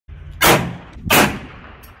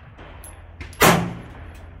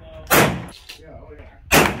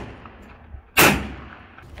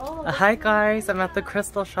Hi guys, I'm at the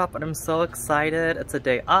crystal shop and I'm so excited. It's a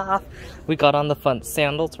day off. We got on the fun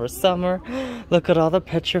sandals for summer. Look at all the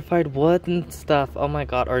petrified wood and stuff. Oh my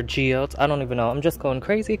god, or geodes. I don't even know. I'm just going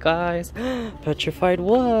crazy, guys. Petrified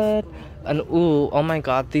wood. And ooh, oh my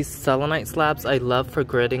god, these selenite slabs I love for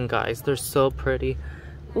gridding, guys. They're so pretty.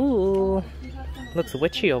 Ooh. Looks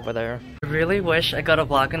witchy over there. I really wish I got a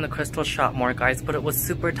vlog in the crystal shop more, guys, but it was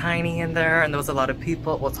super tiny in there and there was a lot of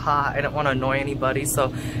people. It was hot. I didn't want to annoy anybody,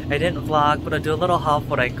 so I didn't vlog, but I'll do a little haul of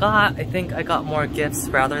what I got. I think I got more gifts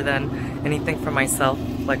rather than anything for myself,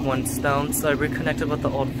 like one stone. So I reconnected with the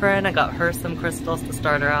old friend. I got her some crystals to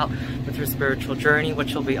start her out with her spiritual journey,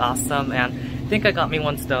 which will be awesome. And I think I got me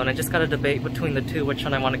one stone. I just got to debate between the two which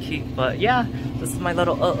one I want to keep. But yeah, this is my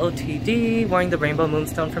little OOTD, wearing the rainbow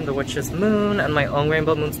moonstone from the witch's moon and my own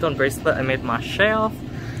rainbow moonstone bracelet I made myself.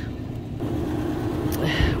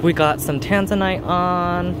 We got some tanzanite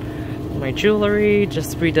on my jewelry,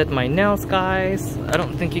 just redid my nails, guys. I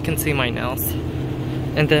don't think you can see my nails.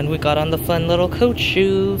 And then we got on the fun little coach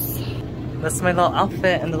shoes. That's my little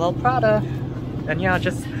outfit and the little Prada. And yeah,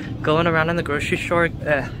 just going around in the grocery store.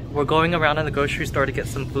 We're going around in the grocery store to get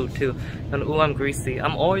some food too. And ooh, I'm greasy.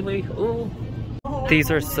 I'm oily. Ooh.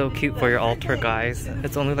 These are so cute for your altar, guys.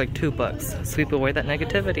 It's only like $2. Sweep away that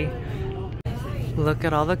negativity. Look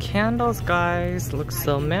at all the candles, guys. Looks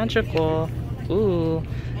so magical. Ooh.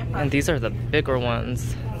 And these are the bigger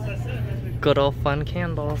ones. Good old fun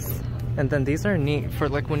candles. And then these are neat for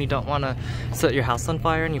like when you don't want to set your house on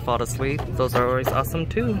fire and you fall asleep. Those are always awesome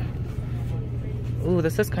too. Ooh,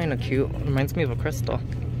 this is kind of cute. Reminds me of a crystal.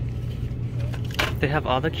 They have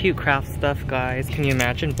all the cute craft stuff, guys. Can you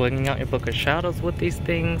imagine blinging out your book of shadows with these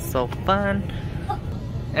things? So fun.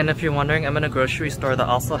 And if you're wondering, I'm in a grocery store that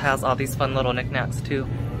also has all these fun little knickknacks too.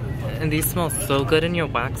 And these smell so good in your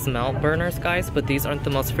wax melt burners, guys, but these aren't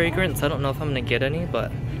the most fragrant, so I don't know if I'm gonna get any,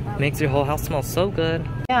 but it makes your whole house smell so good.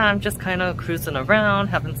 Yeah, I'm just kind of cruising around,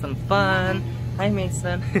 having some fun. Hi,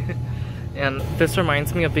 Mason. And this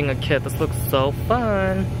reminds me of being a kid. This looks so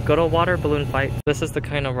fun. Good old water balloon fight. This is the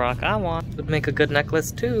kind of rock I want. Would make a good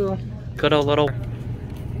necklace too. Good old little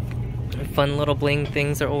fun little bling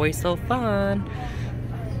things are always so fun.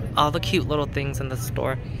 All the cute little things in the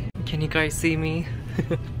store. Can you guys see me?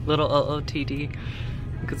 Little OOTD.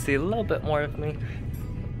 You can see a little bit more of me.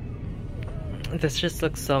 This just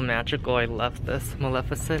looks so magical. I love this.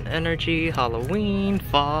 Maleficent energy, Halloween,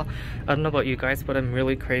 fall. I don't know about you guys, but I'm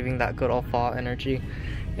really craving that good old fall energy.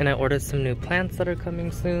 And I ordered some new plants that are coming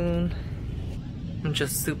soon. I'm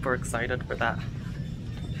just super excited for that.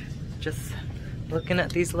 Just looking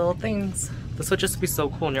at these little things. This would just be so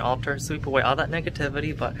cool in your altar. Sweep away all that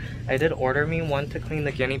negativity, but I did order me one to clean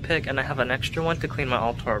the guinea pig and I have an extra one to clean my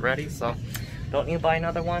altar already, so don't need to buy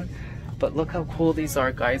another one. But look how cool these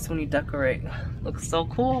are, guys, when you decorate. Looks so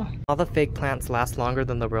cool. All the fake plants last longer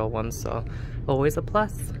than the real ones, so always a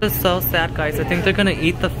plus. This is so sad, guys. I think they're gonna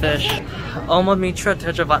eat the fish. Oma Mitra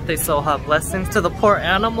Tejavate Soha. Blessings to the poor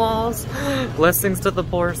animals. Blessings to the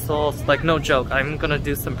poor souls. Like, no joke. I'm gonna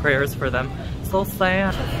do some prayers for them. So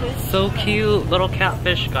sad. So cute. Little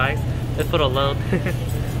catfish, guys. If it'll load.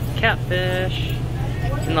 Catfish.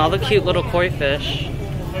 And all the cute little koi fish.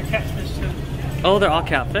 They're catfish too. Oh, they're all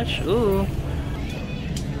catfish? Ooh.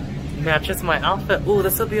 Matches my outfit. Ooh,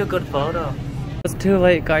 this will be a good photo. It's too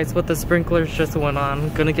late, guys, but the sprinklers just went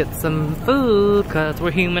on. Gonna get some food, cause we're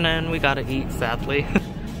human and we gotta eat, sadly.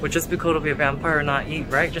 Would just be cool to be a vampire and not eat,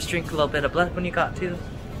 right? Just drink a little bit of blood when you got to.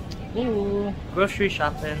 Ooh, grocery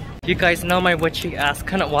shopping. You guys know my witchy ass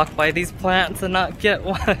couldn't walk by these plants and not get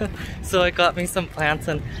one. So I got me some plants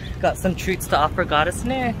and got some treats to offer Goddess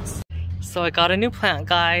Nyx. So I got a new plant,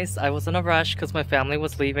 guys. I was in a rush because my family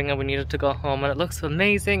was leaving and we needed to go home, and it looks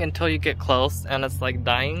amazing until you get close and it's like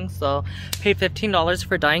dying. So paid $15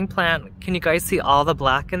 for dying plant. Can you guys see all the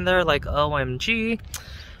black in there? Like, OMG.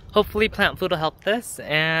 Hopefully plant food will help this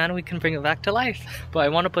and we can bring it back to life. But I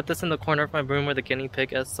want to put this in the corner of my room where the guinea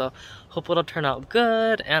pig is, so hope it'll turn out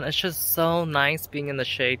good. And it's just so nice being in the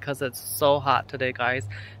shade because it's so hot today, guys.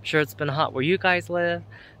 I'm sure it's been hot where you guys live.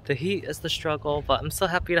 The heat is the struggle, but I'm so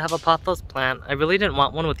happy to have a pothos plant. I really didn't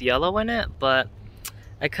want one with yellow in it, but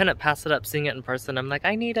I couldn't pass it up seeing it in person. I'm like,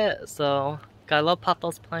 I need it, so got a little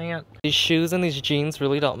pothos plant. These shoes and these jeans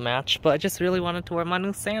really don't match, but I just really wanted to wear my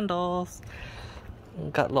new sandals.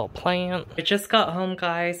 Got a little plant. I just got home,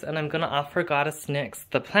 guys, and I'm gonna offer Goddess Nyx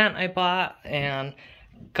the plant I bought, and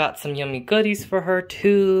got some yummy goodies for her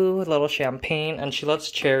too, a little champagne, and she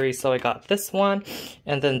loves cherries, so I got this one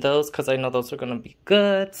and then those because I know those are gonna be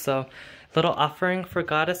good. So little offering for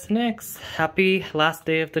Goddess Nyx. Happy last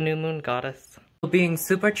day of the new moon, Goddess. Being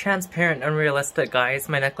super transparent and realistic, guys,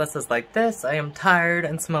 my necklace is like this. I am tired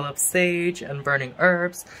and smell of sage and burning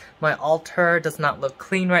herbs. My altar does not look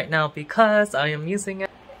clean right now because I am using it.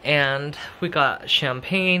 And we got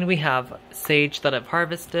champagne, we have sage that I've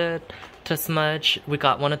harvested to smudge, we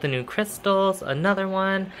got one of the new crystals, another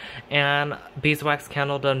one, and beeswax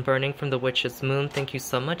candle done burning from the Witch's Moon. Thank you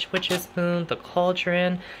so much, Witch's Moon. The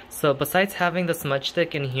cauldron. So besides having the smudge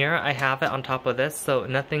stick in here, I have it on top of this, so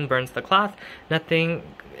nothing burns the cloth,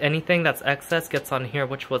 anything that's excess gets on here,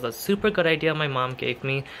 which was a super good idea my mom gave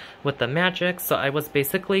me with the magic. So I was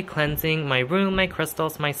basically cleansing my room, my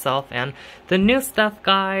crystals, myself, and the new stuff,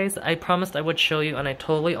 guys. I promised I would show you and I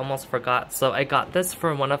totally almost forgot. So I got this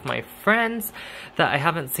for one of my friends that I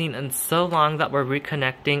haven't seen in so long that we're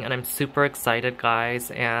reconnecting, and I'm super excited, guys,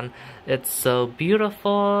 and it's so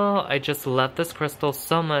beautiful. I just love this crystal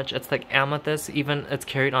so much. It's like amethyst, even it's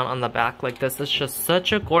carried on the back like this. It's just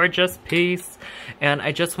such a gorgeous piece, and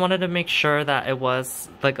I just wanted to make sure that it was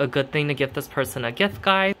like a good thing to give this person a gift,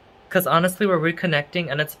 guys. Because honestly, we're reconnecting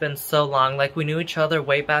and it's been so long. Like, we knew each other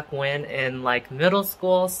way back when in like middle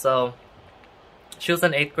school, so she was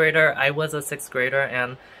an 8th grader, I was a 6th grader,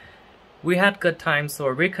 and we had good times, so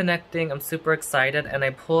we're reconnecting. I'm super excited, and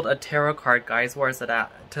I pulled a tarot card, guys. Where is it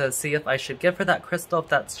at? To see if I should give her that crystal, if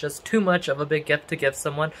that's just too much of a big gift to give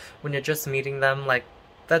someone when you're just meeting them. Like,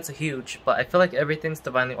 that's huge, but I feel like everything's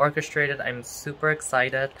divinely orchestrated. I'm super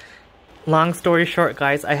excited. Long story short,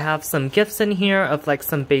 guys, I have some gifts in here of like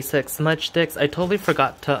some basic smudge sticks. I totally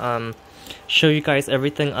forgot to show you guys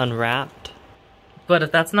everything unwrapped. But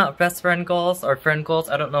if that's not best friend goals or friend goals,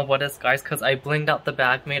 I don't know what is, guys, because I blinged out the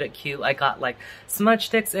bag, made it cute. I got like smudge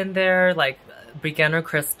sticks in there, like beginner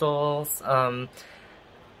crystals,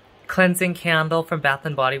 cleansing candle from Bath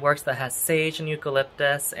 & Body Works that has sage and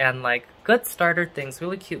eucalyptus, and like good starter things,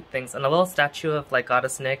 really cute things, and a little statue of like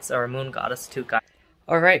Goddess Nyx or Moon Goddess too, guys.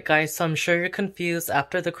 Alright, guys, so I'm sure you're confused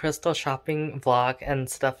after the crystal shopping vlog and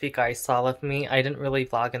stuff you guys saw with me. I didn't really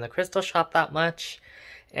vlog in the crystal shop that much.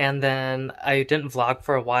 And then I didn't vlog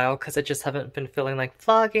for a while because I just haven't been feeling like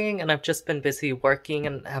vlogging, and I've just been busy working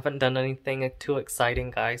and haven't done anything too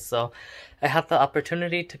exciting, guys. So I had the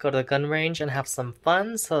opportunity to go to the gun range and have some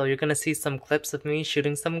fun, so you're gonna see some clips of me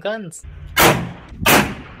shooting some guns.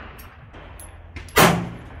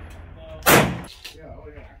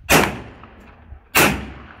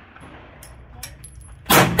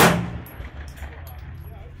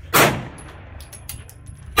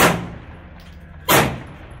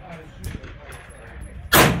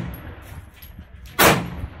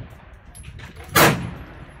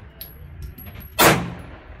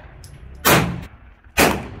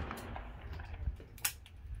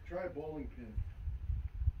 Try a bowling pin.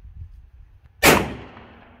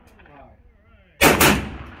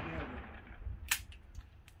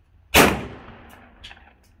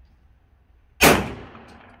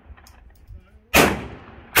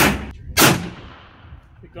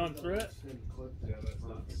 It gone through it? Yeah, that's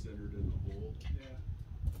not centered in the hole.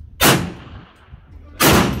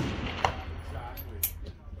 Exactly.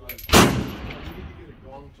 You need to get a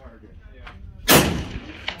gong target.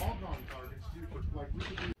 Small gong targets too, like we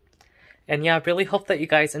could do. And yeah, I really hope that you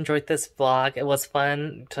guys enjoyed this vlog. It was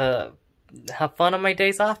fun to have fun on my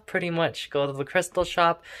days off, pretty much. Go to the crystal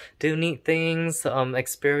shop, do neat things,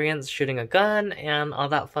 experience shooting a gun, and all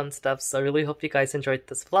that fun stuff. So I really hope you guys enjoyed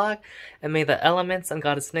this vlog. And may the elements and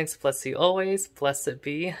Goddess Nyx bless you always. Blessed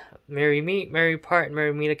be. Merry meet, merry part, and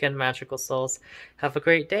merry meet again, magical souls. Have a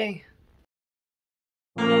great day.